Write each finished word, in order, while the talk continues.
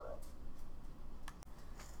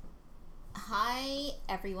Hey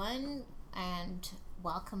everyone, and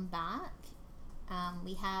welcome back.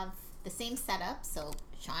 We have the same setup, so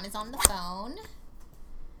Sean is on the phone.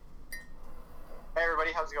 Hey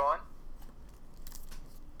everybody, how's it going?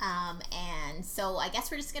 And so I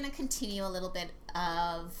guess we're just going to continue a little bit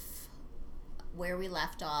of where we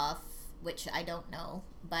left off, which I don't know,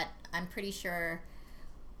 but I'm pretty sure,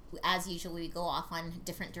 as usual, we go off on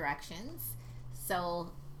different directions.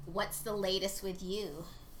 So, what's the latest with you?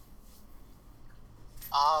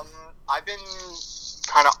 Um, I've been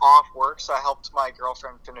kind of off work, so I helped my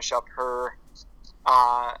girlfriend finish up her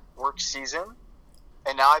work season,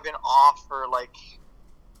 and now I've been off for like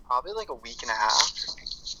probably like a week and a half,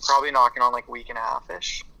 probably knocking on like a week and a half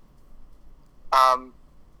ish. Um,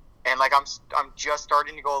 and like I'm just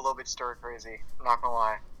starting to go a little bit stir crazy. I'm not gonna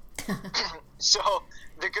lie. So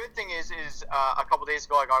the good thing is a couple days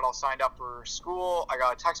ago I got all signed up for school. I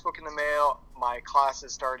got a textbook in the mail. My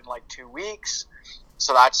classes start in like 2 weeks,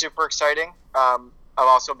 so that's super exciting. I've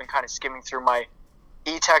also been kind of skimming through my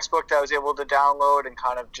e-textbook that I was able to download and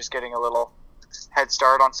kind of just getting a little head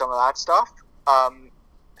start on some of that stuff. Um,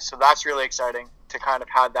 so that's really exciting to kind of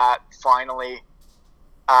have that finally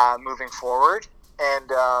moving forward,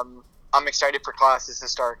 and I'm excited for classes to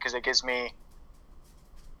start because it gives me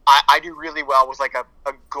I do really well with like a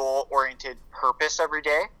goal oriented purpose every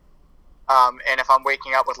day. And if I'm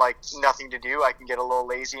waking up with like nothing to do, I can get a little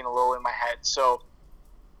lazy and a little in my head. So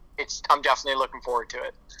I'm definitely looking forward to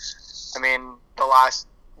it. I mean, the last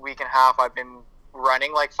week and a half, I've been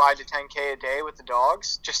running like 5 to 10K a day with the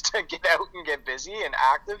dogs just to get out and get busy and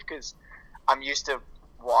active because I'm used to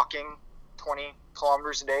walking 20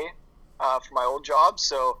 kilometers a day for my old job.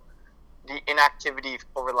 So the inactivity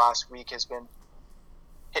over the last week has been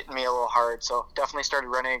hitting me a little hard. So definitely started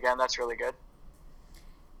running again. That's really good.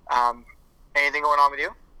 Um, Anything going on with you?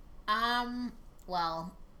 Um,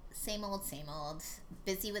 well, same old, same old.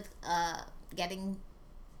 Busy with getting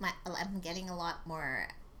I'm getting a lot more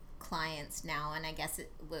clients now, and I guess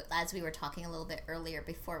as we were talking a little bit earlier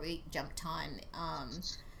before we jumped on,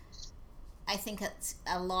 I think it's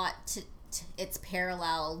a lot it's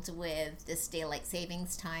paralleled with this daylight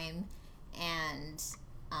savings time, and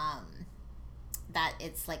um, that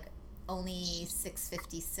it's like only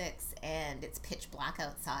 6:56 and it's pitch black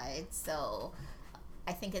outside. So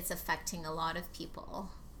I think it's affecting a lot of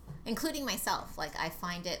people, including myself. Like I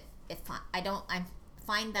find it if I don't I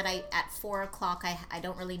find that I at 4 o'clock I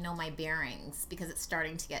don't really know my bearings because it's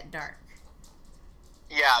starting to get dark.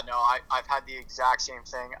 Yeah, no, I've had the exact same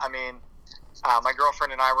thing. I mean, my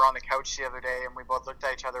girlfriend and I were on the couch the other day, and we both looked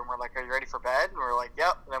at each other and we're like, "Are you ready for bed?" And we're like,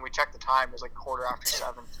 "Yep." And then we checked the time; it was like quarter after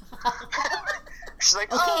 7. She's like,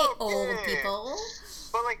 Okay, "Oh, old okay," people.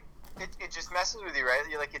 but like, it just messes with you, right?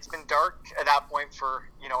 You're like, it's been dark at that point for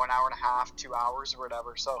an hour and a half, 2 hours, or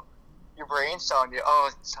whatever. So your brain's telling you,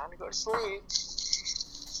 "Oh, it's time to go to sleep."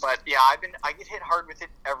 But yeah, I get hit hard with it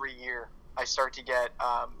every year. I start to get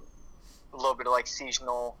a little bit of like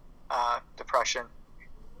seasonal depression,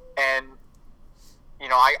 and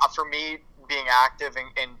I for me being active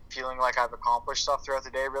and feeling like I've accomplished stuff throughout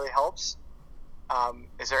the day really helps.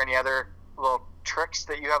 Is there any other little tricks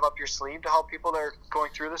that you have up your sleeve to help people that are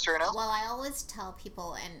going through this right now? Well, I always tell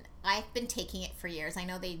people, and I've been taking it for years. I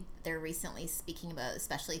know they're recently speaking about,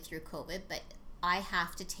 especially through COVID, but I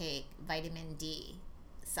have to take vitamin D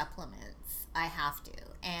supplements. I have to,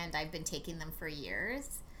 and I've been taking them for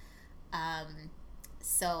years. Um,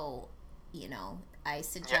 so, I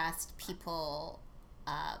Yeah, suggest people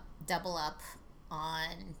double up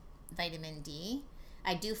on vitamin D.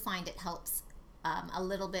 I do find it helps a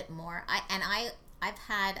little bit more. I've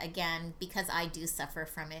had, again, because I do suffer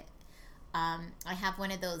from it. I have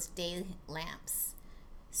one of those day lamps,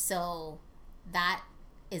 so that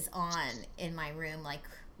is on in my room. Like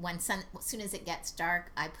as soon as it gets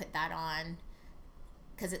dark, I put that on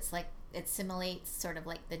because it's like it simulates sort of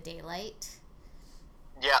like the daylight,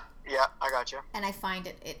 yeah, yeah. I got you. and I find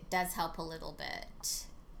it does help a little bit.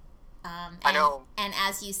 I And know.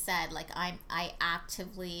 as you said, like I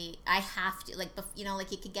actively I have to like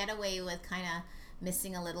like you could get away with kind of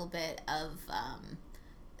missing a little bit of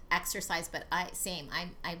exercise, but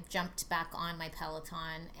I've jumped back on my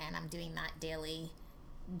Peloton and I'm doing that daily,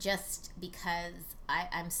 just because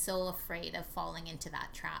I'm so afraid of falling into that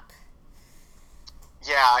trap.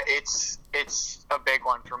 Yeah, it's a big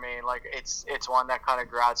one for me. Like it's one that kind of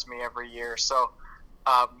grabs me every year. So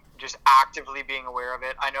just actively being aware of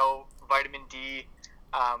it. I know vitamin D.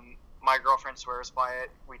 My girlfriend swears by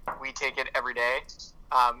it. We take it every day,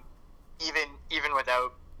 um, even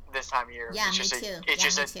without this time of year. Yeah, It's me just a too. it's Yeah,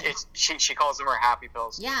 just me a too. it's she calls them her happy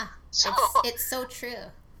pills. Yeah, So it's so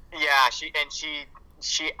true. Yeah,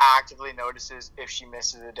 she actively notices if she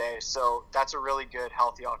misses a day. So that's a really good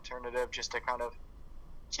healthy alternative just to kind of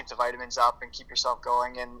keep the vitamins up and keep yourself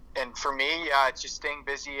going. And for me, yeah, it's just staying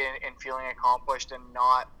busy and feeling accomplished and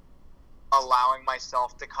not allowing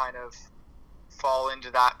myself to kind of fall into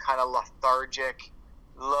that kind of lethargic,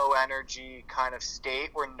 low energy kind of state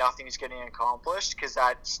where nothing's getting accomplished, because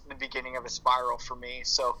that's the beginning of a spiral for me.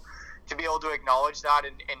 So to be able to acknowledge that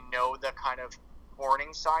and know the kind of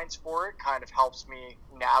warning signs for it kind of helps me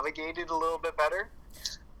navigate it a little bit better.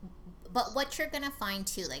 But what you're gonna find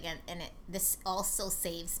too, like, this also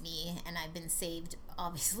saves me, and I've been saved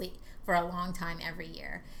obviously for a long time every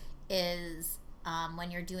year, is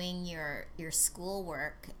when you're doing your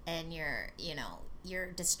schoolwork and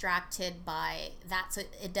you're distracted by that, so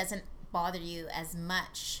it doesn't bother you as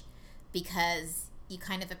much because you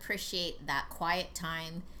kind of appreciate that quiet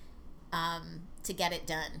time to get it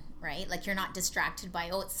done, right? Like you're not distracted by,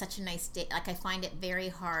 oh, it's such a nice day. Like I find it very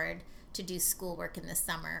hard to do schoolwork in the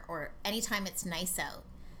summer or anytime it's nice out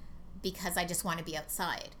because I just want to be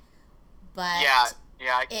outside. Yeah, But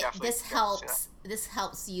yeah, I can definitely see that. this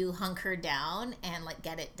helps you hunker down and like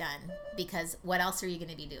get it done because what else are you going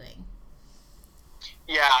to be doing?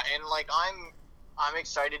 Yeah, and like I'm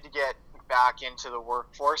excited to get back into the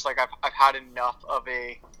workforce. Like I've had enough of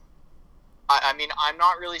a. I mean, I'm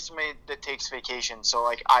not really somebody that takes vacation. So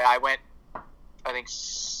like I went, I think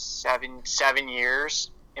 7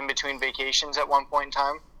 years in between vacations at one point in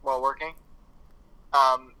time while working.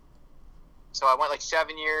 Um, so I went like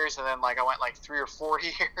 7 years, and then like I went like 3 or 4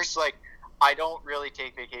 years. Like I don't really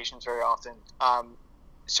take vacations very often.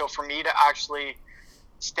 So for me to actually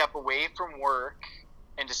step away from work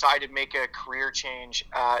and decide to make a career change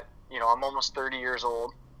at, I'm almost 30 years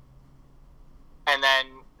old, and then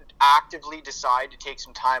actively decide to take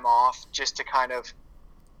some time off just to kind of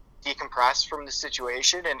decompress from the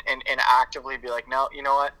situation and actively be like, no, you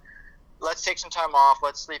know what? Let's take some time off.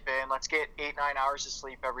 Let's sleep in. Let's get 8, 9 hours of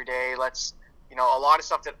sleep every day. Let's, a lot of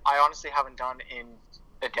stuff that I honestly haven't done in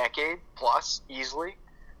a decade plus easily.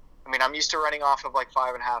 I mean, I'm used to running off of like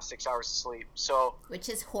 5.5, 6 hours of sleep. So, Which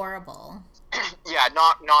is horrible. yeah,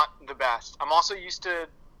 not the best. I'm also used to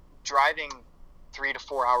driving 3 to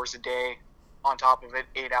 4 hours a day on top of an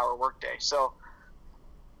 8 hour workday. So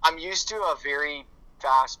I'm used to a very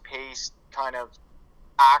fast paced kind of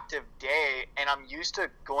active day, and I'm used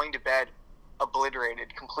to going to bed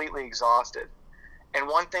obliterated, completely exhausted. And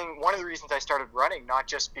one of the reasons I started running, not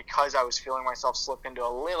just because I was feeling myself slip into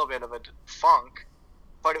a little bit of a funk,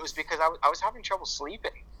 but it was because I was having trouble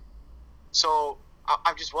sleeping. So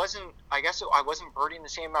I just wasn't, I guess I wasn't burning the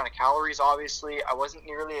same amount of calories, obviously. I wasn't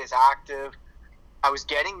nearly as active. I was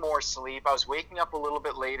getting more sleep. I was waking up a little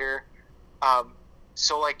bit later. Um,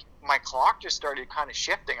 so like my clock just started kind of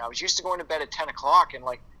shifting. I was used to going to bed at 10 o'clock, and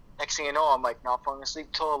like next thing you know, I'm like not falling asleep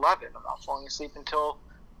until 11. I'm not falling asleep until,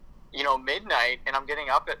 midnight, and I'm getting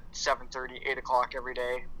up at 7:30, 8 o'clock every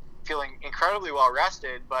day, feeling incredibly well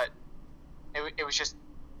rested. But it was just,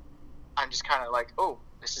 I'm just kind of like, oh,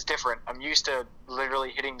 this is different. I'm used to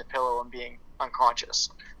literally hitting the pillow and being unconscious.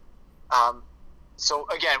 Um, so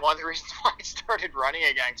again, one of the reasons why I started running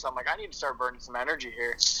again, because I'm like, I need to start burning some energy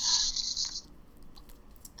here.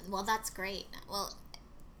 Well, that's great. Well,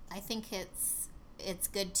 I think it's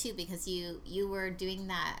good too because you were doing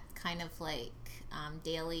that kind of like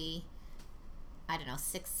daily, I don't know,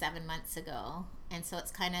 6 7 months ago, and so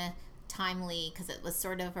it's kind of timely because it was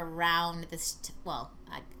sort of around this well,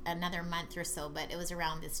 like another month or so, but it was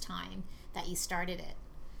around this time that you started it.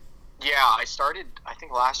 Yeah, I started. I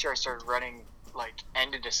think last year I started running like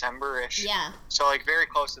end of December ish. Yeah. So like very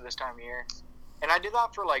close to this time of year, and I did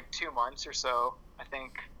that for like 2 months or so. I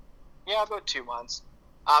think, yeah, about 2 months,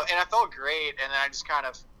 and I felt great. And then I just kind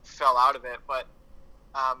of fell out of it. But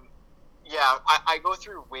um, yeah, I go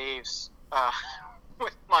through waves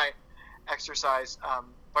with my exercise.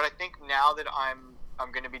 But I think now that I'm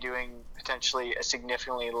going to be doing potentially a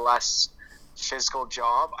significantly less physical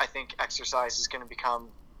job, I think exercise is going to become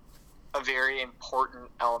a very important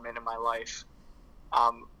element in my life.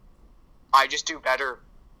 Um, I just do better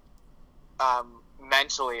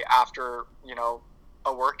mentally after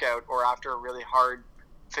a workout or after a really hard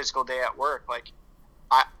physical day at work. Like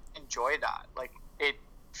I enjoy that. Like it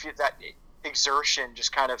that exertion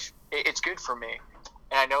just kind of it's good for me,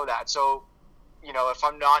 and I know that. So if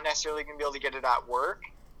I'm not necessarily going to be able to get it at work,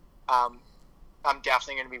 um, I'm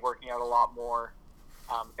definitely going to be working out a lot more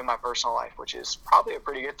in my personal life, which is probably a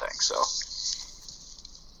pretty good thing. So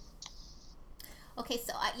Okay,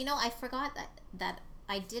 so I forgot that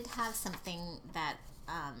I did have something that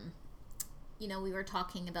um, we were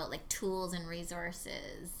talking about like tools and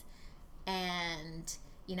resources, and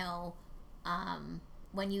you know,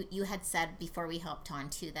 when you had said before we hopped on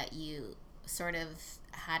too that you sort of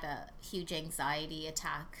had a huge anxiety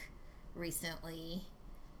attack recently,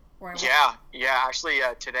 or what? Yeah. Actually,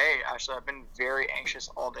 today, actually, I've been very anxious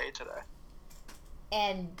all day today.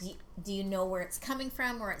 And do you know where it's coming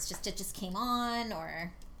from, or it just came on,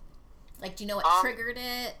 or like do you know what Um, triggered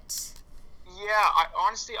it? yeah,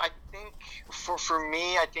 I think for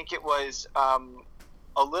me, I think it was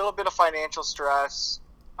a little bit of financial stress.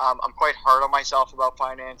 I'm quite hard on myself about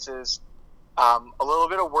finances. A little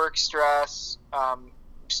bit of work stress.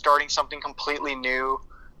 Starting something completely new.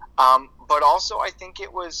 But also, I think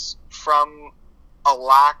it was from a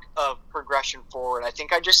lack of progression forward. I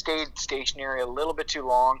think I just stayed stationary a little bit too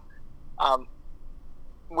long, um,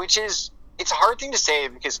 which is it's a hard thing to say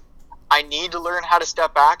because I need to learn how to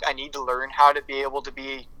step back. I need to learn how to be able to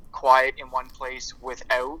be quiet in one place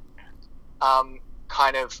without um,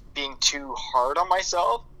 kind of being too hard on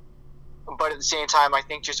myself. But at the same time, I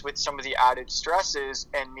think just with some of the added stresses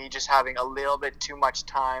and me just having a little bit too much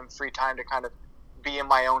time, free time to kind of be in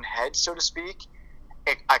my own head, so to speak,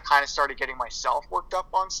 I kind of started getting myself worked up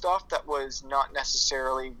on stuff that was not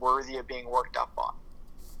necessarily worthy of being worked up on.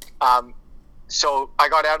 Um, so I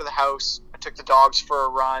got out of the house, I took the dogs for a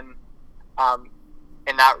run, um,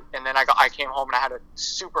 and then I came home and I had a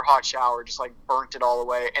super hot shower, just like burnt it all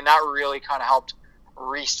away, and that really kind of helped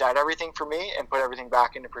reset everything for me and put everything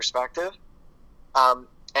back into perspective.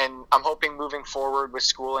 And I'm hoping moving forward with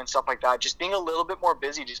school and stuff like that, just being a little bit more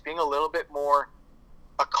busy, just being a little bit more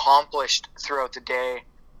accomplished throughout the day,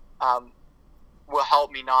 um, will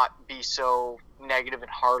help me not be so negative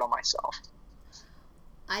and hard on myself.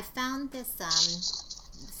 I found this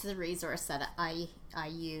is a resource that I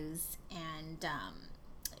use, and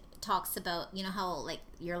it talks about, you know, how like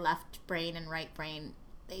your left brain and right brain,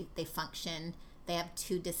 they function, they have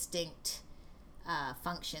two distinct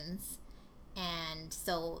functions. And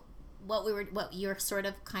so what you're sort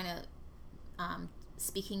of kind of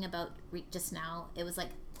speaking about just now, it was like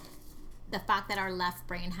the fact that our left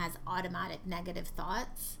brain has automatic negative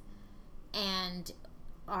thoughts, and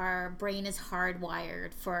our brain is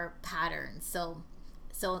hardwired for patterns.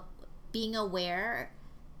 So being aware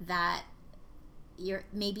that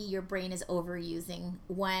maybe your brain is overusing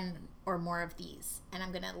one or more of these, and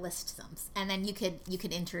I'm going to list some, and then you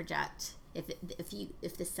could interject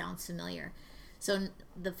if this sounds familiar. So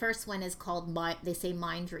the first one is called they say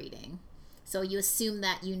mind reading. So you assume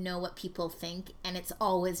that you know what people think, and it's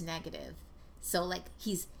always negative. So like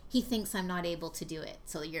he thinks I'm not able to do it.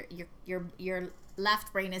 So your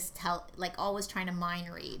left brain is like always trying to mind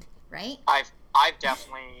read, right? I've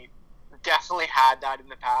definitely had that in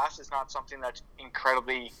the past. It's not something that's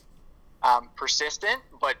incredibly persistent,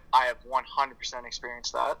 but I have 100%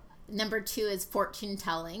 experienced that. Number two is fortune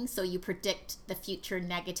telling. So you predict the future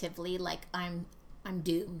negatively, like I'm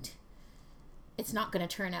doomed. It's not going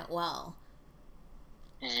to turn out well.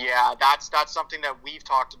 Yeah, that's something that we've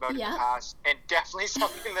talked about in the Yeah. past, and definitely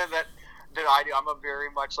something that I do. I'm a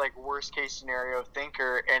very much like worst case scenario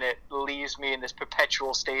thinker, and it leaves me in this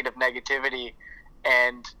perpetual state of negativity.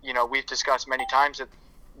 And we've discussed many times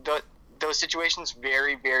that those situations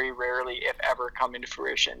very, very rarely, if ever, come into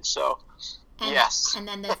fruition. So, And yes. and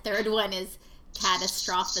then the third one is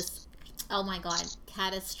catastrophic. Oh my god,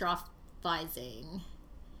 catastrophizing.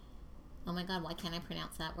 Oh my god, why can't I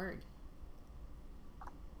pronounce that word?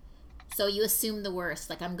 So you assume the worst,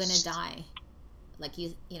 like I'm gonna die, like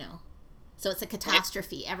you know. So it's a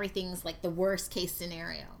catastrophe. Everything's like the worst case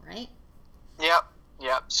scenario, right? Yep.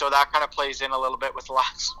 So that kind of plays in a little bit with the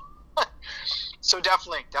last one. So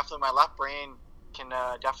definitely, my left brain can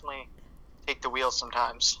definitely take the wheel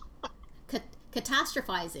sometimes.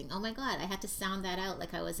 Catastrophizing. Oh my god, I had to sound that out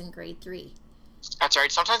like I was in grade 3. That's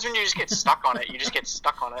right. Sometimes when you just get stuck on it, you just get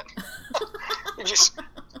stuck on it. you just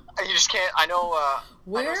can't. I know.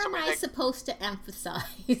 Where I know am I that, supposed to emphasize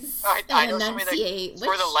I and know somebody enunciate? that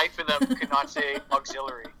for the life of them could not say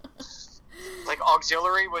auxiliary. Like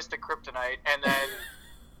auxiliary was the kryptonite, and then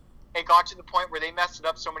it got to the point where they messed it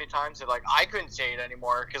up so many times that like I couldn't say it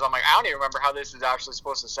anymore because I'm like I don't even remember how this is actually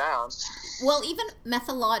supposed to sound. Well, even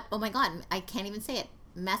oh my god, I can't even say it.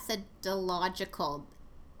 Methodological.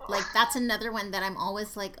 Like that's another one that I'm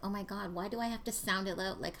always like, oh my god, why do I have to sound it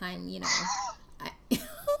out like I'm, I...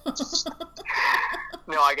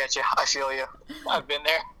 No, I get you. I feel you. I've been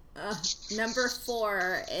there. Number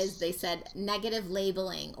 4 is, they said, negative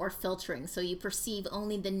labeling or filtering. So you perceive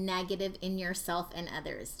only the negative in yourself and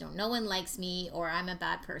others. So no one likes me, or I'm a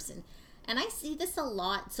bad person. And I see this a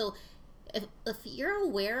lot. So if you're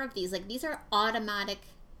aware of these, like these are automatic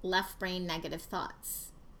left brain negative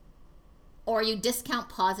thoughts. or you discount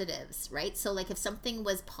positives, right? So like if something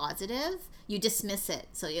was positive, you dismiss it.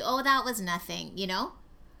 So you, oh, that was nothing, you know?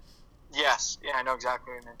 Yes. Yeah, I know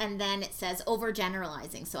exactly what you mean. And then it says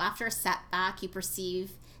overgeneralizing. So after a setback, you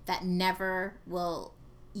perceive that never will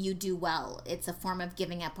you do well. It's a form of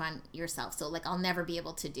giving up on yourself. So like I'll never be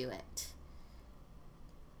able to do it.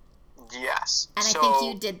 Yes. And I think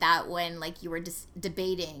you did that when like you were just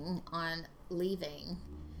debating on leaving.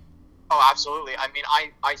 Oh, absolutely. I mean,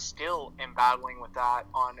 I still am battling with that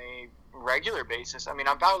on a regular basis. I mean,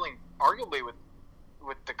 I'm battling arguably with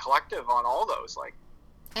the collective on all those. Like,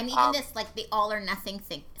 and even this, like the all or nothing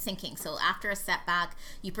thinking. So after a setback,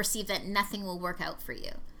 you perceive that nothing will work out for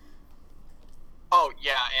you. Oh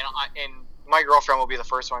yeah, and my girlfriend will be the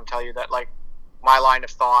first one to tell you that like my line of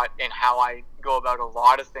thought and how I go about a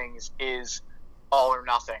lot of things is all or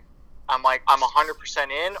nothing. I'm like I'm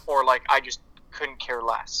 100% in, or like I just couldn't care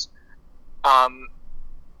less. Um,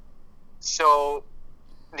 so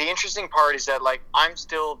the interesting part is that like I'm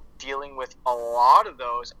still dealing with a lot of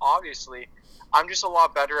those. Obviously, I'm just a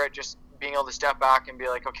lot better at just being able to step back and be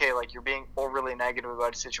like, okay, like you're being overly negative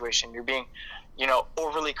about a situation. You're being,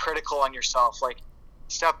 overly critical on yourself. Like,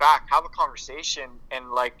 step back, have a conversation,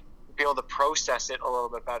 and like be able to process it a little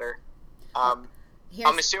bit better. I'm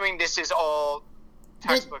assuming this is all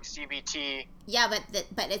textbook CBT. Yeah,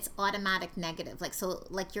 but it's automatic negative. Like so,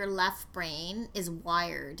 like your left brain is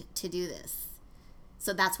wired to do this.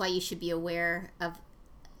 So that's why you should be aware of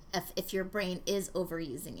if your brain is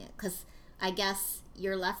overusing it, because I guess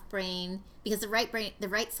your left brain, because the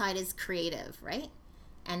right side is creative, right?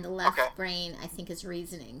 And the left brain, I think, is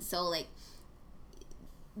reasoning. So like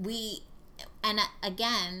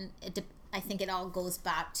again, I think it all goes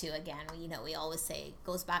back to, again, we always say it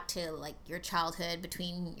goes back to like your childhood,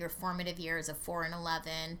 between your formative years of 4 and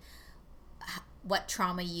 11, what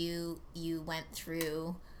trauma you went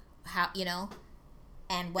through, how,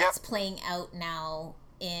 and what's playing out now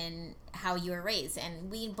in how you were raised.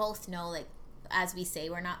 And we both know, like, as we say,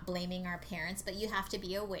 we're not blaming our parents, but you have to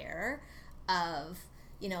be aware of,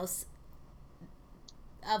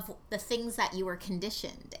 of the things that you were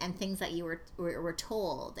conditioned, and things that you were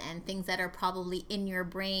told, and things that are probably in your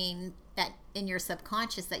brain, that in your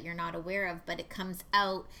subconscious, that you're not aware of, but it comes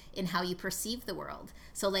out in how you perceive the world.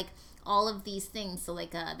 So like all of these things, so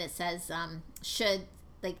like that says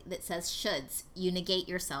that says shoulds, you negate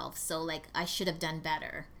yourself. So like, I should have done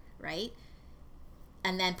better, right?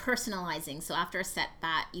 And then personalizing, so after a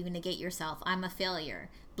setback, you negate yourself. I'm a failure.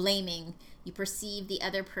 Blaming, you perceive the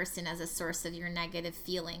other person as a source of your negative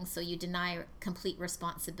feelings, so you deny complete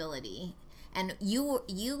responsibility. And you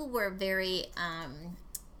were very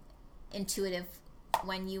intuitive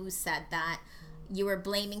when you said that you were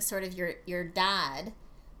blaming sort of your dad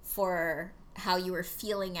for how you were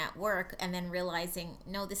feeling at work, and then realizing,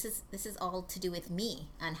 no, this is all to do with me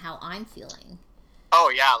and how I'm feeling.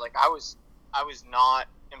 Oh yeah, like I was not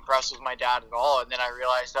impressed with my dad at all, and then I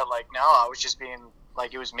realized that like, no, I was just being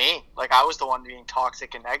like, it was me. Like, I was the one being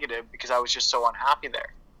toxic and negative because I was just so unhappy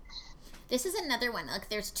there. This is another one. Like,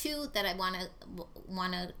 there's two that I want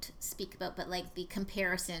to speak about, but like the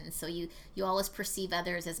comparison. So you always perceive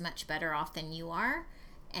others as much better off than you are,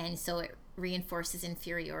 and so it reinforces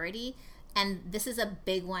inferiority. And this is a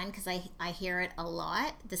big one because I hear it a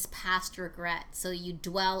lot. This past regret. So you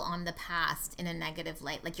dwell on the past in a negative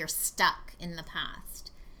light, like you're stuck in the past.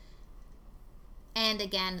 And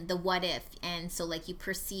again, the what if. And so like you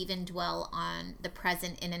perceive and dwell on the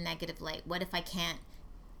present in a negative light. What if I can't?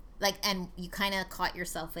 Like, and you kind of caught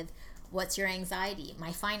yourself with, what's your anxiety?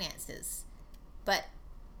 My finances. But,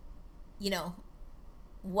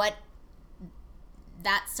 what,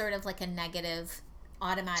 that's sort of like a negative,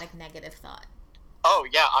 automatic negative thought. Oh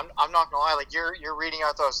yeah, I'm not gonna lie. Like, you're reading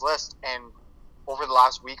out those lists, and over the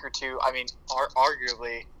last week or two, I mean,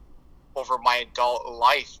 arguably over my adult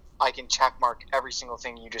life, I can check mark every single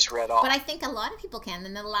thing you just read off. But I think a lot of people can.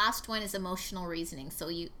 And the last one is emotional reasoning.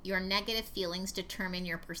 So your negative feelings determine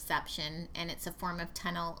your perception, and it's a form of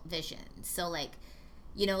tunnel vision. So like,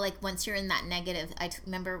 like once you're in that negative, I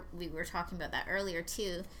remember we were talking about that earlier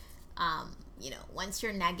too. Once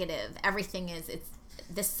you're negative, everything is,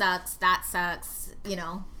 this sucks, that sucks,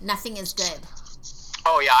 nothing is good.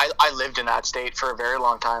 Oh yeah, I lived in that state for a very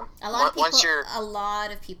long time. A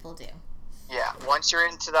lot of people do. Yeah, once you're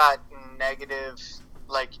into that negative,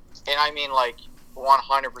 like, and I mean like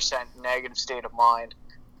 100% negative state of mind,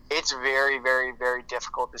 it's very, very, very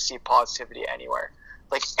difficult to see positivity anywhere.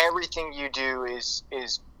 Like, everything you do is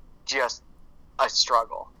just a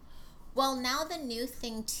struggle. Well, now the new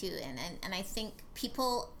thing too, and I think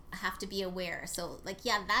people have to be aware. So like,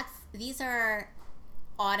 yeah, these are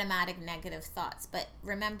automatic negative thoughts, but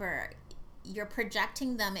remember, you're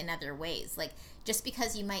projecting them in other ways. Like, just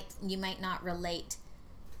because you might not relate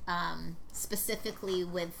specifically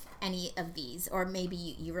with any of these, or maybe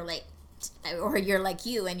you relate, or you're like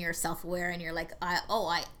you and you're self-aware and you're like, I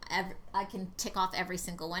can tick off every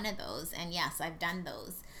single one of those, and yes, I've done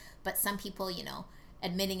those. But some people,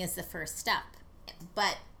 admitting is the first step,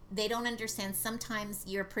 but they don't understand sometimes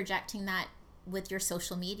you're projecting that with your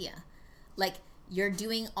social media. Like, you're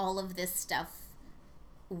doing all of this stuff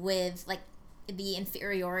with like the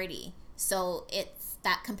inferiority, so it's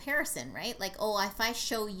that comparison, right? Like, oh, if I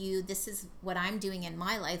show you this is what I'm doing in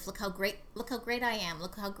my life, look how great I am,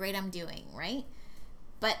 look how great I'm doing, right?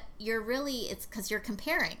 But it's because you're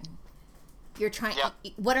comparing. You're trying. Yeah.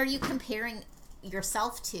 What are you comparing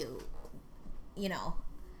yourself to?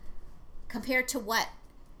 Compared to what?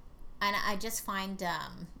 And I just find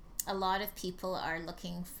a lot of people are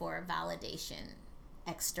looking for validation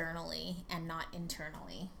externally and not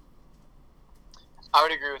internally. I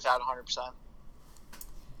would agree with that 100%.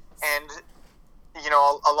 And,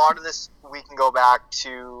 a lot of this, we can go back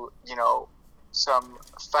to, some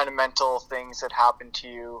fundamental things that happened to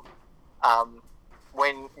you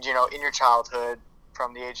when, in your childhood,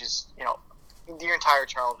 from the ages, your entire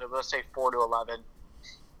childhood, let's say 4 to 11.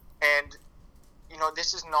 And,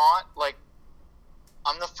 this is not, like,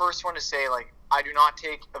 I'm the first one to say, like, I do not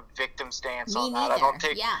take a victim stance on that. I don't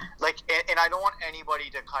take, like, and I don't want anybody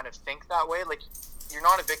to kind of think that way. Like, you're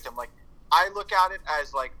not a victim. Like, I look at it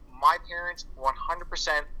as, like, my parents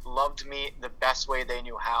 100% loved me the best way they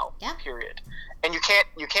knew how, period. And you can't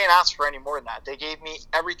ask for any more than that. They gave me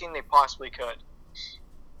everything they possibly could.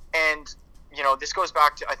 And, this goes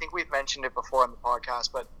back to, I think we've mentioned it before on the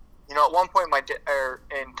podcast, but, at one point my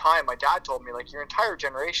dad told me, like, your entire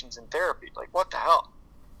generation's in therapy. Like, what the hell?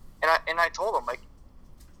 And I told him, like,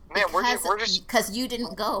 man, we're just because you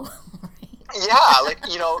didn't go. Yeah, like,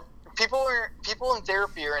 people in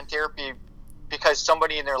therapy are in therapy because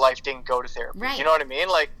somebody in their life didn't go to therapy. Right. You know what I mean?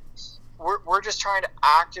 Like, we're just trying to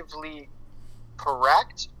actively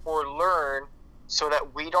correct or learn so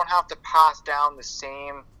that we don't have to pass down the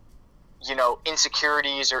same,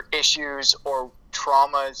 insecurities or issues or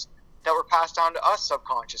traumas that were passed down to us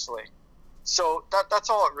subconsciously. So that's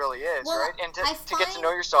all it really is, right? And to get to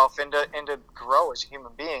know yourself and to grow as a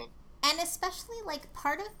human being. And especially, like,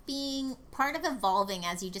 part of evolving,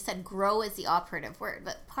 as you just said, grow is the operative word.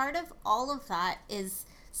 But part of all of that is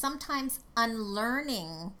sometimes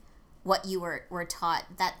unlearning what you were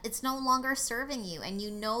taught, that it's no longer serving you. And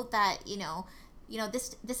that,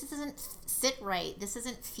 this doesn't sit right. This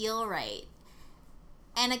doesn't feel right.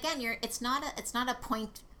 And again, it's not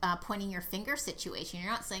a pointing your finger situation. You're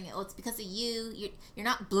not saying, oh, it's because of you. You're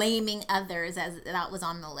not blaming others, as that was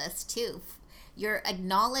on the list too. You're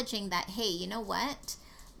acknowledging that, hey, you know what?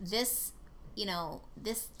 This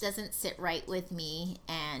doesn't sit right with me,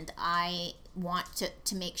 and I want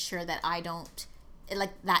to make sure that I don't,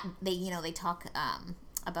 like that. They talk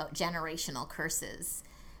about generational curses,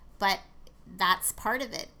 but that's part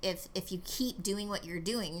of it. If you keep doing what you're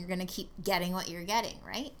doing, you're going to keep getting what you're getting,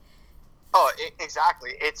 right? Oh,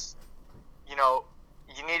 exactly. It's, you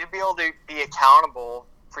need to be able to be accountable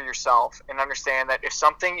for yourself and understand that if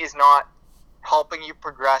something is not helping you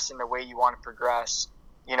progress in the way you want to progress,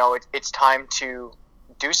 it's time to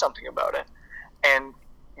do something about it. And,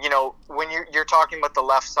 when you're talking about the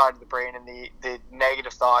left side of the brain and the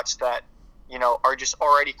negative thoughts that, are just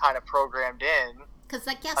already kind of programmed in. Because,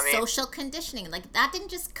 like, social conditioning, like, that didn't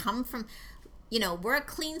just come from, we're a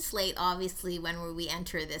clean slate, obviously, when we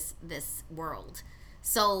enter this world.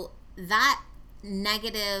 So that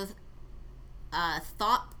negative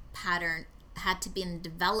thought pattern had to be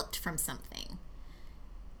developed from something.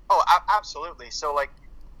 Oh, absolutely. So, like,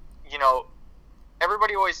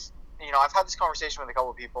 everybody always, I've had this conversation with a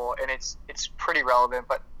couple of people, and it's pretty relevant,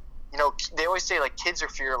 but, they always say, like, kids are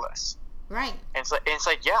fearless. Right. And it's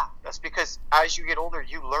like, yeah, that's because as you get older,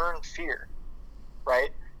 you learn fear,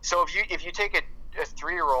 right? So if you take a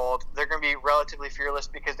 3-year-old, they're going to be relatively fearless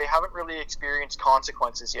because they haven't really experienced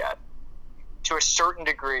consequences yet, to a certain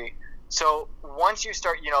degree. So once you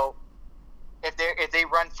start, if they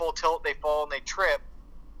run full tilt, they fall and they trip,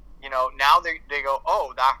 now they go,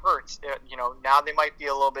 oh, that hurts. Now they might be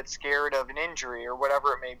a little bit scared of an injury or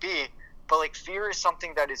whatever it may be. But, like, fear is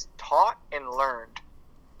something that is taught and learned.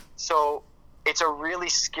 So it's a really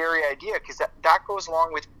scary idea because that goes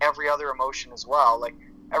along with every other emotion as well. Like,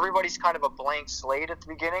 everybody's kind of a blank slate at the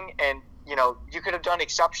beginning, and, you could have done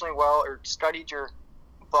exceptionally well or studied your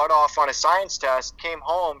butt off on a science test, came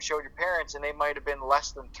home, showed your parents, and they might have been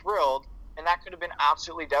less than thrilled, and that could have been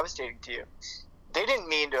absolutely devastating to you. They didn't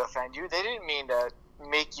mean to offend you. They didn't mean to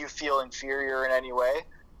make you feel inferior in any way.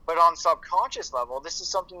 But on subconscious level, this is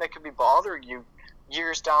something that could be bothering you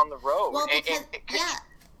years down the road. Well, because and it could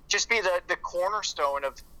just be the cornerstone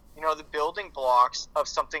of, the building blocks of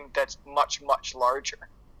something that's much, much larger.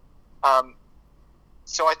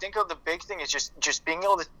 So I think the big thing is just being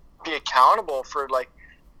able to be accountable for like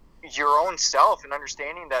your own self and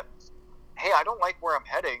understanding that, hey, I don't like where I'm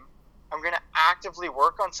heading. I'm going to actively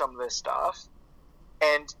work on some of this stuff.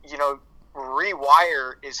 And,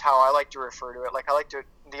 rewire is how I like to refer to it. Like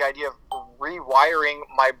the idea of rewiring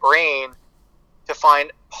my brain to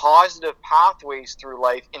find positive pathways through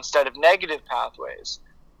life instead of negative pathways.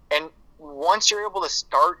 And once you're able to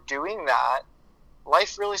start doing that,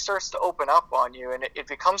 life really starts to open up on you, and it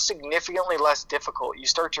becomes significantly less difficult. You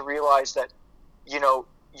start to realize that, your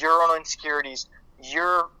own insecurities,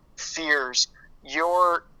 your fears,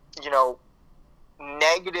 your,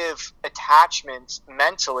 negative attachments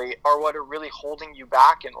mentally are what are really holding you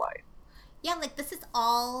back in life. Yeah, like this is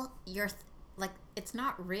all like it's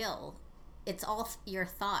not real. It's all your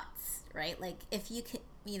thoughts, right? Like if you can,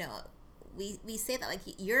 we say that like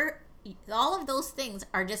all of those things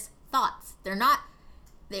are just thoughts. They're not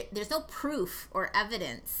there's no proof or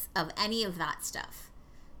evidence of any of that stuff.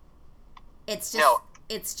 It's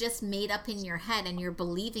just made up in your head and you're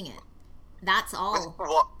believing it. That's all.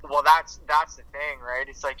 Well, that's the thing, right?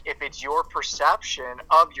 It's like if it's your perception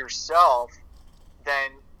of yourself, then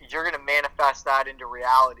you're going to manifest that into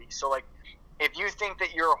reality. So, like, if you think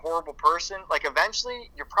that you're a horrible person, like, eventually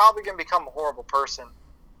you're probably going to become a horrible person.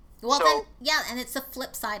 Well, so, then, yeah, and it's a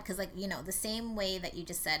flip side because, like, the same way that you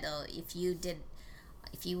just said, if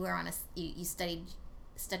you were on you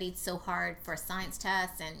studied so hard for a science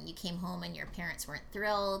test and you came home and your parents weren't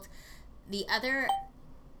thrilled, the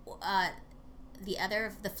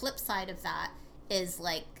flip side of that is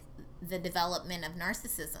like the development of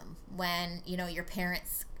narcissism when your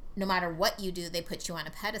parents, no matter what you do, they put you on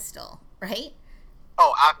a pedestal, right?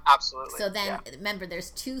 Oh, absolutely. So then remember there's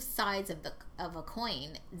two sides of a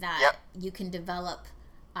coin that you can develop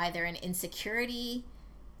either an insecurity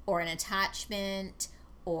or an attachment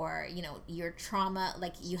or your trauma,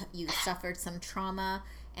 like you suffered some trauma,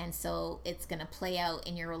 and so it's going to play out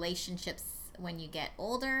in your relationships when you get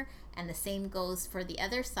older. And the same goes for the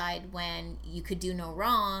other side when you could do no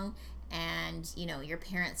wrong and your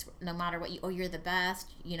parents, no matter what you're the best,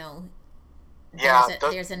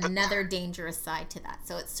 there's another dangerous side to that.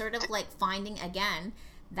 So it's sort of like finding again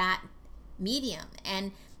that medium,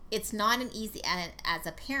 and it's not an easy, as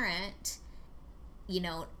a parent,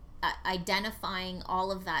 identifying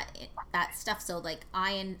all of that stuff. So like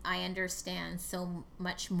I understand so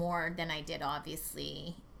much more than I did,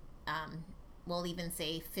 obviously, we'll even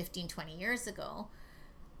say 15, 20 years ago.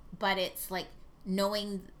 But it's like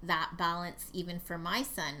knowing that balance even for my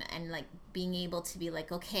son, and like being able to be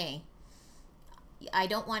like, okay, I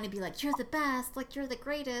don't want to be like, you're the best, like you're the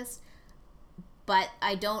greatest, but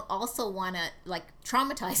I don't also want to like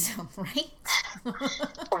traumatize him, right?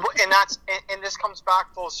 and this comes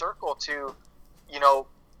back full circle to,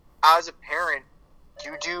 as a parent,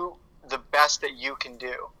 you do the best that you can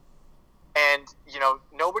do. And,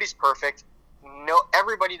 nobody's perfect.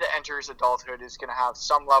 Everybody that enters adulthood is going to have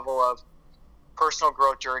some level of personal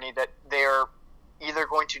growth journey that they're either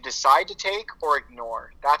going to decide to take or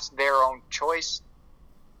ignore. That's their own choice.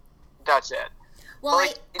 That's it. Well,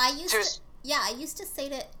 like, I used to say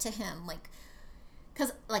to him, like,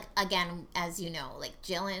 because, like, again, as you know, like,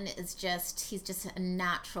 Jalen is he's just a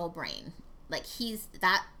natural brain. Like,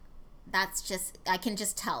 that's just, I can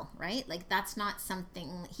just tell, right? Like, that's not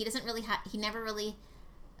something, he doesn't really he never really,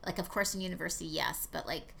 like, of course in university, yes, but,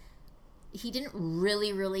 like, he didn't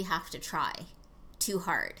really, really have to try too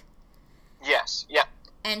hard. Yes, yeah.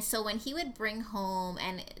 And so when he would bring home,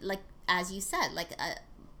 and, like, as you said,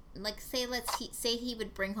 like, say he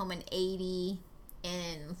would bring home an 80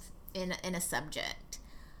 in a subject,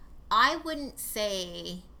 I wouldn't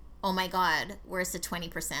say, oh my God, where's the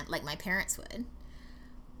 20%, like my parents would.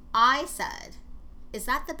 I said, is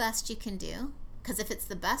that the best you can do? Because if it's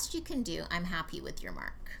the best you can do, I'm happy with your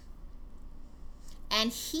mark.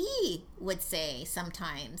 And he would say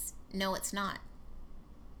sometimes, no, it's not.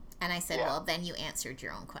 And I said, well, then you answered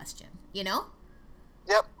your own question,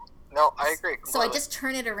 Yep. No, I agree completely. So I just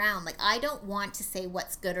turn it around. Like, I don't want to say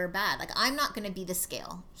what's good or bad. Like, I'm not going to be the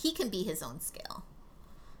scale. He can be his own scale.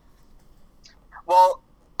 Well,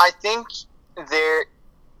 I think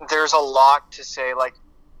there's a lot to say. Like,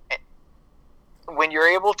 when you're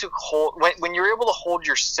able to hold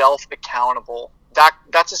yourself accountable,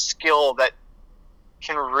 that's a skill that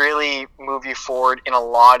can really move you forward in a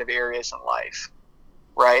lot of areas in life,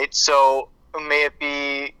 right? So may it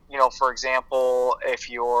be, for example, if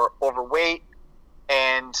you're overweight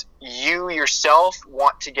and you yourself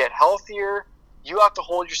want to get healthier, you have to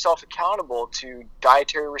hold yourself accountable to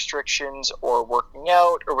dietary restrictions or working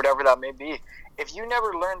out or whatever that may be. If you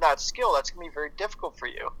never learn that skill, that's going to be very difficult for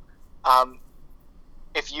you.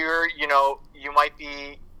 If you're, you might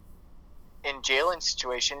be in Jalen's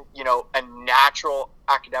situation, a natural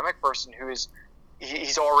academic person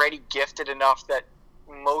he's already gifted enough that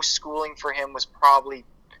most schooling for him was probably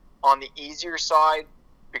on the easier side,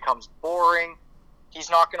 becomes boring. He's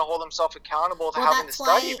not going to hold himself accountable to having to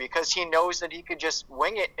study because he knows that he could just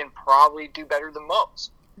wing it and probably do better than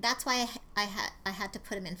most. That's why I had to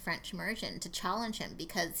put him in French immersion to challenge him,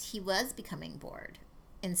 because he was becoming bored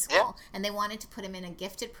in school, and they wanted to put him in a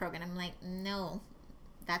gifted program. I'm like, no,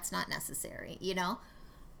 that's not necessary. Yeah.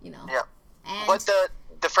 And but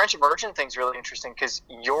the French immersion thing's really interesting because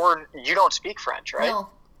you don't speak French, right? No,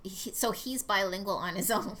 so he's bilingual on his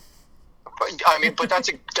own. But that's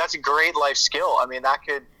a great life skill. I mean,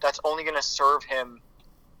 that's only going to serve him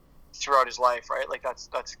throughout his life, right? Like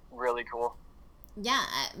that's really cool. Yeah,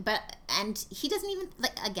 and he doesn't even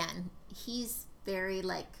again, he's very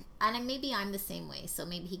and maybe I'm the same way, so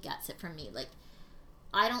maybe he gets it from me.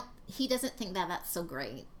 He doesn't think that that's so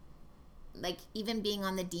great. Like, even being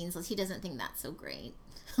on the dean's list, he doesn't think that's so great.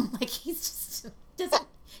 He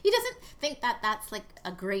doesn't think that that's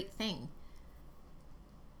a great thing.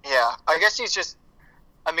 Yeah, I guess he's just,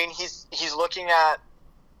 he's looking at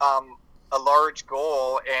a large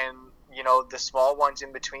goal, and the small ones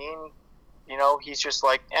in between, he's just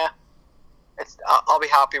like, I'll be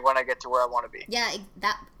happy when I get to where I want to be. Yeah,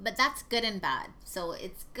 but that's good and bad. So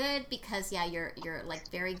it's good because you're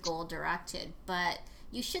very goal directed, but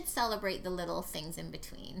you should celebrate the little things in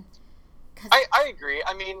between. I agree.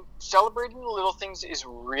 I mean, celebrating the little things is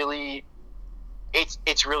really,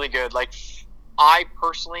 it's really good. Like, I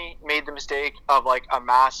personally made the mistake of a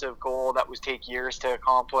massive goal that would take years to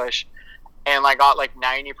accomplish, and I got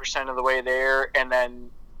 90% of the way there, and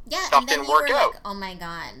then stuff didn't work out. Oh my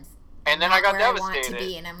god! And then I got devastated. I want to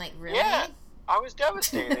be, and I'm like, really? Yeah, I was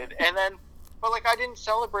devastated, and then. But I didn't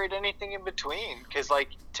celebrate anything in between because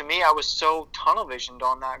to me I was so tunnel visioned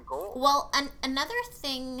on that goal. Well, another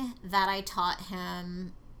thing that I taught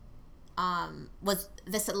him was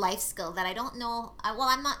this life skill that I don't know.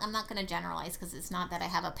 I'm not going to generalize because it's not that I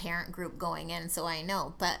have a parent group going in, so I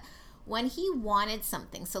know. But when he wanted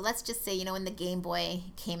something, so let's just say when the Game Boy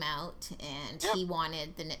came out and he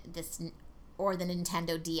wanted or the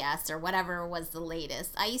Nintendo DS or whatever was the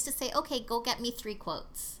latest, I used to say, okay, go get me 3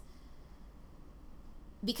 quotes.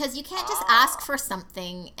 Because you can't just ask for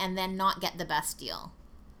something and then not get the best deal.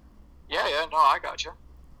 Yeah, no, I gotcha.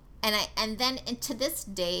 And then to this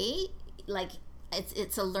day,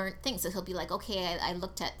 it's a learned thing. So he'll be like, okay, I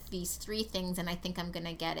looked at these 3 things and I think I'm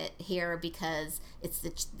gonna get it here because it's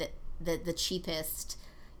the cheapest,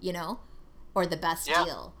 or the best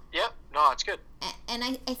deal. Yeah, no, it's good. And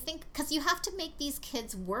I think because you have to make these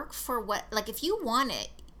kids work for what, if you want it,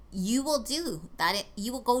 you will do that.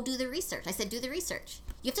 You will go do the research. I said, do the research.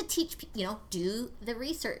 You have to teach, do the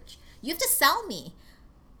research. You have to sell me.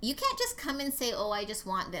 You can't just come and say, oh, I just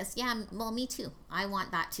want this. Yeah, well, me too. I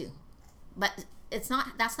want that too. But that's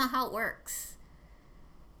not how it works.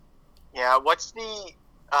 Yeah, what's the,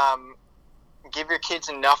 give your kids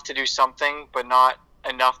enough to do something, but not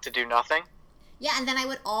enough to do nothing? Yeah, and then I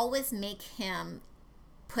would always make him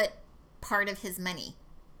put part of his money.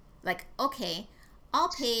 Okay, I'll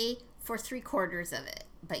pay for 3/4 of it,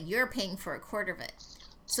 but you're paying for 1/4 of it.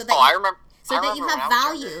 So that I remember. So that you have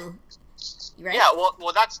value, right? Yeah,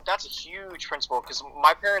 well, that's a huge principle because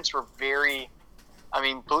my parents were very,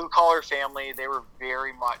 blue collar family. They were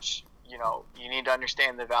very much, you need to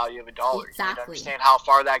understand the value of a dollar. Exactly. You need to understand how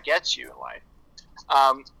far that gets you in life.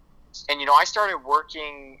 And I started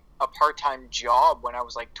working a part-time job when I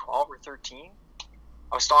was 12 or 13.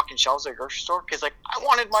 I was stocking shelves at a grocery store because I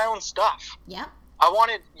wanted my own stuff. Yeah. I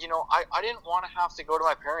wanted, I didn't want to have to go to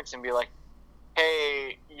my parents and be like,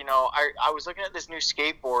 hey, I was looking at this new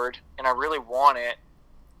skateboard and I really want it.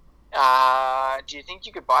 Do you think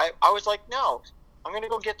you could buy it? I was like, no, I'm going to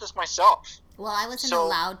go get this myself. Well, I wasn't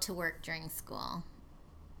allowed to work during school.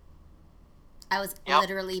 I was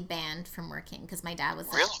literally banned from working because my dad was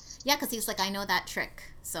like, really? Yeah, because he was like, I know that trick.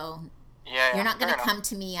 So you're not going to come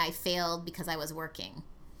to me. I failed because I was working.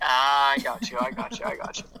 I got you.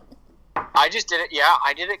 I just did it. Yeah,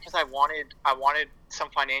 I did it because I wanted some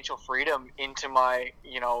financial freedom into my,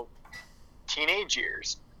 teenage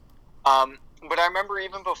years. But I remember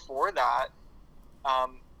even before that,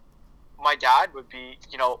 my dad would be,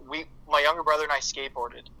 my younger brother and I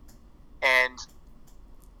skateboarded, and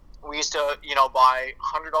we used to, buy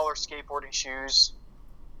 $100 skateboarding shoes.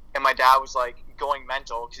 And my dad was like, going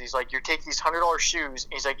mental because he's like, you take these $100 shoes,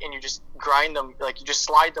 and he's like, and you just grind them, like you just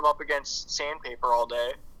slide them up against sandpaper all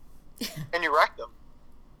day, and you wreck them.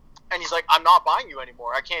 And he's like, I'm not buying you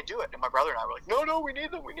anymore. I can't do it. And my brother and I were like, no, we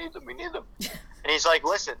need them. And he's like,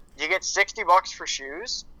 listen, you get $60 for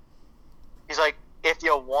shoes. He's like, if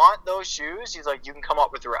you want those shoes, he's like, you can come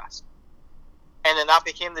up with the rest. And then that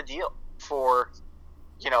became the deal for,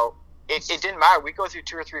 it didn't matter. We'd go through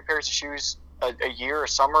 2 or 3 pairs of shoes a year or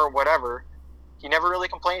summer, whatever. He never really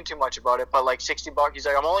complained too much about it, but like $60, he's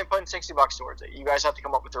like, I'm only putting $60 towards it. You guys have to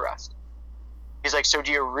come up with the rest. He's like, so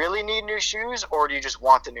do you really need new shoes, or do you just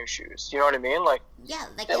want the new shoes? You know what I mean? Like, yeah,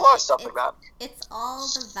 like a lot of stuff like that. It's all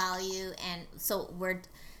the value, and so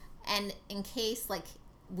and in case, like,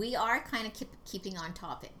 we are kind of keeping on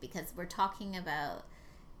topic, because we're talking about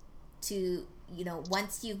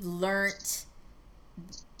once you've learned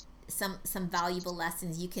some valuable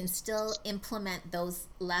lessons, you can still implement those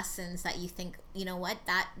lessons that you think, you know what,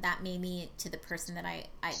 that made me to the person that I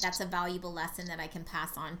that's a valuable lesson that I can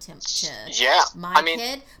pass on to my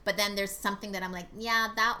kid. But then there's something that I'm like,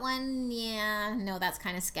 that one, no, that's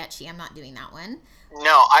kind of sketchy. I'm not doing that one.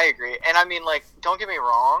 No, I agree. And I mean, like, don't get me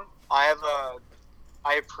wrong. I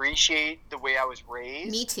appreciate the way I was raised.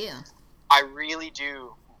 Me too. I really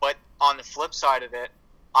do. But on the flip side of it,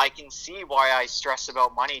 I can see why I stress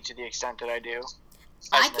about money to the extent that I do.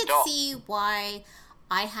 I could see why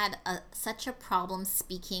I had such a problem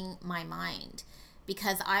speaking my mind,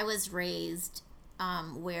 because I was raised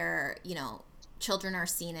where, children are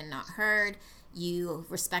seen and not heard. You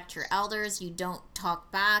respect your elders. You don't talk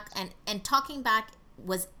back, and talking back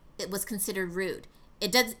was considered rude.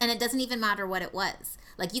 It doesn't even matter what it was.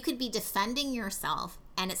 Like, you could be defending yourself,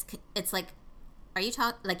 and it's like, are you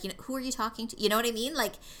who are you talking to? You know what I mean?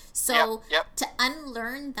 Like, so yep. To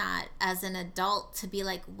unlearn that as an adult, to be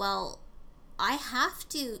like, well, I have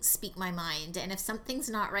to speak my mind, and if something's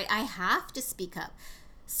not right, I have to speak up.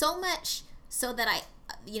 So much so that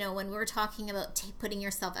when we were talking about putting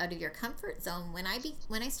yourself out of your comfort zone, when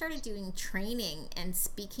I started doing training and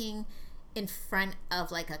speaking in front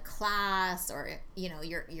of like a class, or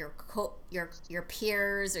your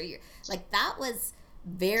peers, or that was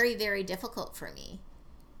very, very difficult for me.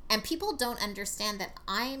 And people don't understand that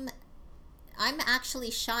I'm actually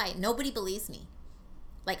shy. Nobody believes me.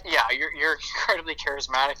 Like, yeah, you're incredibly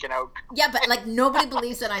charismatic and out. Yeah, but like, nobody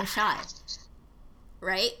believes that I'm shy,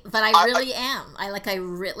 right? But I really am. I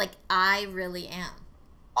really am.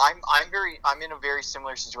 I'm in a very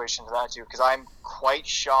similar situation to that too, because I'm quite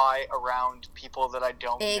shy around people that I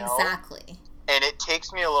don't know. Exactly. And it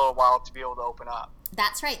takes me a little while to be able to open up.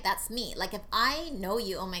 That's right. That's me. Like, if I know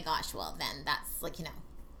you, oh my gosh, well, then that's like,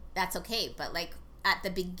 that's okay. But like, at the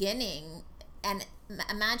beginning, and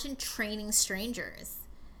imagine training strangers.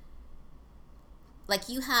 Like,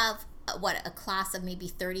 you have a class of maybe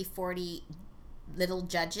 30, 40 little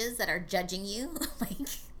judges that are judging you. Like,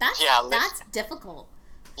 that's difficult.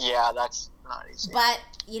 Yeah, that's not easy. But,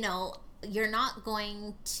 you're not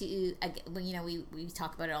going to, we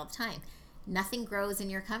talk about it all the time. Nothing grows in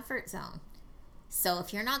your comfort zone. So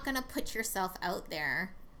if you're not going to put yourself out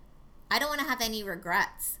there, I don't want to have any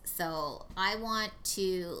regrets. So I want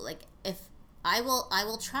to, like, if I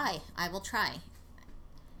will try.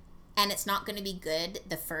 And it's not going to be good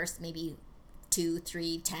the first maybe 2,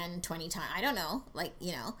 3, 10, 20 times. I don't know. Like,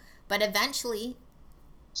 but eventually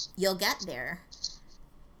you'll get there.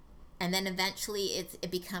 And then eventually it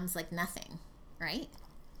becomes like nothing, right?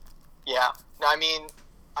 Yeah. I mean,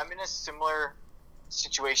 I'm in a similar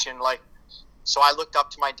situation. Like, so I looked up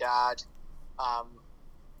to my dad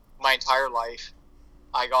my entire life.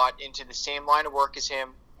 I got into the same line of work as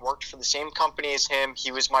him, worked for the same company as him.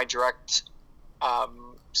 He was my direct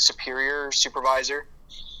supervisor.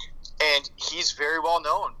 And he's very well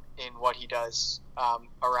known in what he does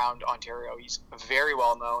around Ontario. He's very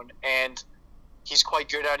well known, and he's quite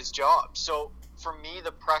good at his job. So for me,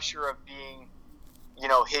 the pressure of being,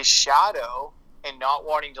 his shadow and not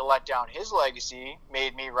wanting to let down his legacy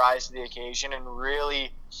made me rise to the occasion and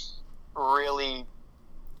really, really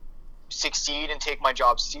succeed and take my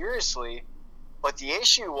job seriously. But the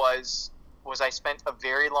issue was I spent a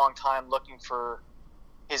very long time looking for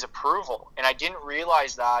his approval, and I didn't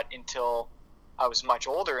realize that until I was much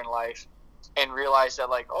older in life, and realized that,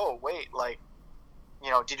 like, oh wait, like,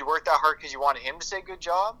 did you work that hard because you wanted him to say good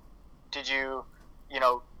job? Did you,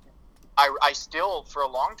 I still, for a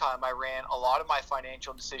long time, I ran a lot of my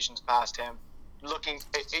financial decisions past him, looking,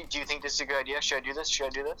 hey, do you think this is a good idea? Should I do this? Should I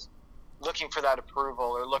do this? Looking for that approval,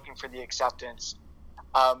 or looking for the acceptance.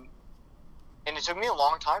 And it took me a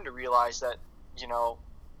long time to realize that,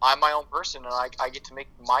 I'm my own person, and I get to make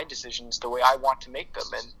my decisions the way I want to make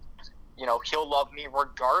them. And, he'll love me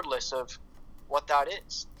regardless of what that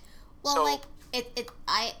is. Well, So, like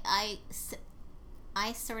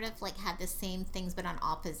I sort of like had the same things, but on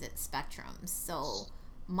opposite spectrums. So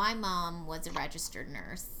my mom was a registered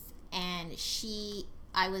nurse, and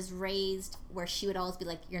I was raised where she would always be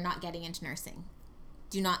like, "You're not getting into nursing.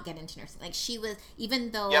 Do not get into nursing." Like, she was,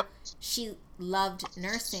 even though yep. she loved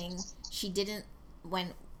nursing, she didn't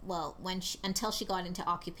until she got into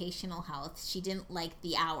occupational health, she didn't like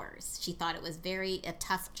the hours. She thought it was a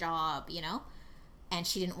tough job, and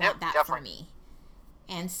she didn't want that definitely. for me.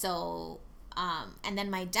 And so, and then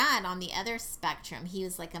my dad on the other spectrum, he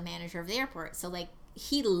was like a manager of the airport. So like,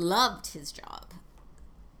 he loved his job.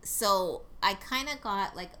 So I kind of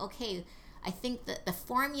got like, okay, I think that the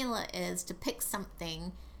formula is to pick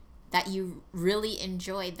something that you really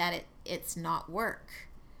enjoy, that it's not work.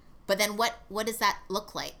 But then what does that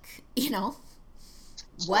look like?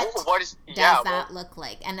 What does that look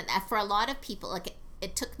like? And for a lot of people, like,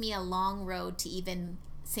 it took me a long road to even,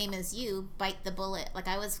 same as you, bite the bullet. Like,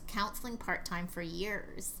 I was counseling part-time for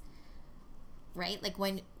years, right? Like,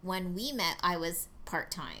 when we met, I was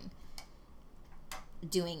part-time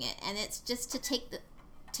doing it. And it's just to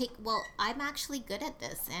well, I'm actually good at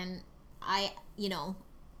this, and I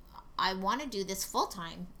want to do this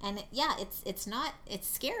full-time. And it's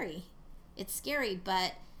scary. It's scary,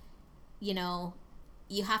 but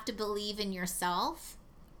you have to believe in yourself,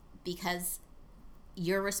 because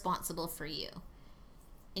you're responsible for you.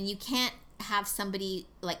 And you can't have somebody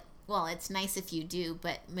like, well, it's nice if you do,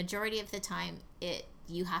 but majority of the time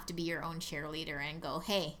you have to be your own cheerleader and go,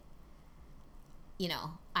 hey,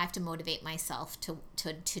 I have to motivate myself to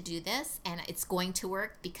do this, and it's going to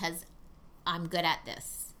work because I'm good at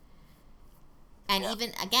this. And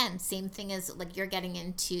even, again, same thing as like, you're getting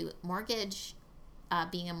into mortgage,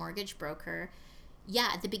 being a mortgage broker.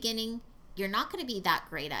 Yeah, at the beginning, you're not going to be that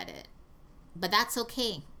great at it, but that's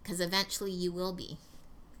okay, because eventually you will be.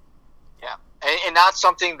 Yeah, and that's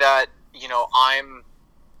something that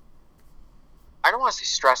I don't want to say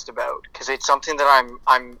stressed about, because it's something that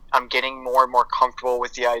I'm getting more and more comfortable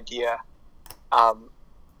with the idea. And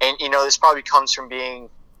this probably comes from being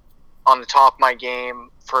on the top of my game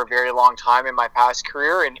for a very long time in my past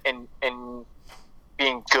career, and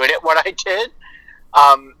being good at what I did.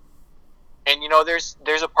 And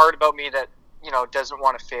there's a part about me that doesn't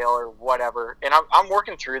want to fail or whatever, and I'm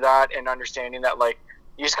working through that and understanding that, like,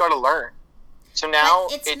 you just got to learn. So now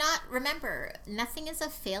it's not. Remember, nothing is a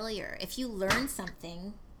failure. If you learn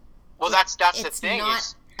something, well, that's the thing. It's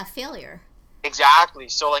not a failure. Exactly.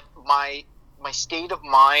 So like, my state of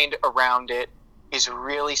mind around it is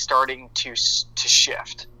really starting to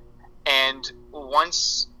shift, and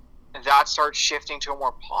once that starts shifting to a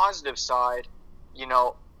more positive side,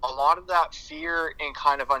 a lot of that fear and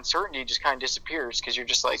kind of uncertainty just kind of disappears, because you're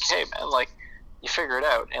just like, hey man, like, you figure it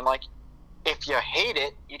out, and like, if you hate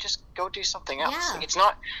it, you just go do something else. Yeah. Like, it's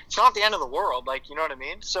not the end of the world. Like, you know what I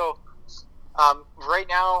mean? So, right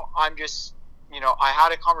now I'm just, I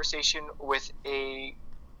had a conversation with a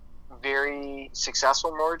very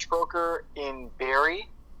successful mortgage broker in Barrie,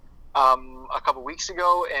 a couple weeks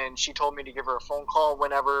ago, and she told me to give her a phone call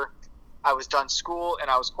whenever I was done school and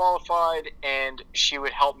I was qualified, and she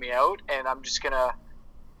would help me out. And I'm just gonna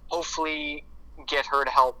hopefully get her to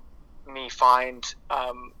help me find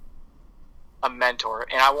a mentor.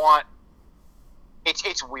 And I want,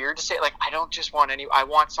 it's weird to say, like, I don't just want I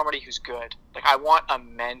want somebody who's good. Like, I want a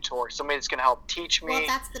mentor, somebody that's going to help teach me. Well,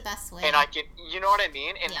 that's the best way. And I can, you know what I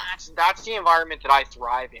mean? And that's the environment that I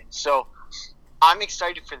thrive in. So I'm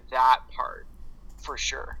excited for that part, for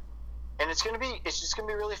sure. And it's just going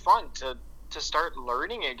to be really fun to start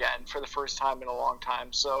learning again for the first time in a long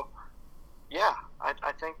time. So yeah,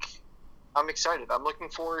 I think I'm excited. I'm looking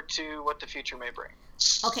forward to what the future may bring.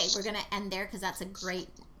 Okay, we're going to end there, because that's a great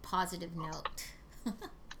positive note.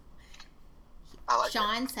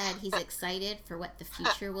 Sean said he's excited for what the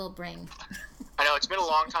future will bring. I know, it's been a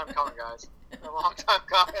long time coming, guys. A long time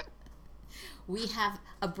coming. We have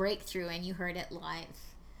a breakthrough, and you heard it live.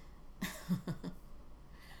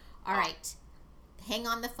 All right. Hang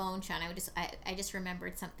on the phone, Sean. I just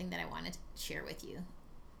remembered something that I wanted to share with you.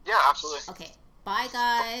 Yeah, absolutely. Okay. Bye,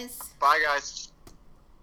 guys. Bye, guys.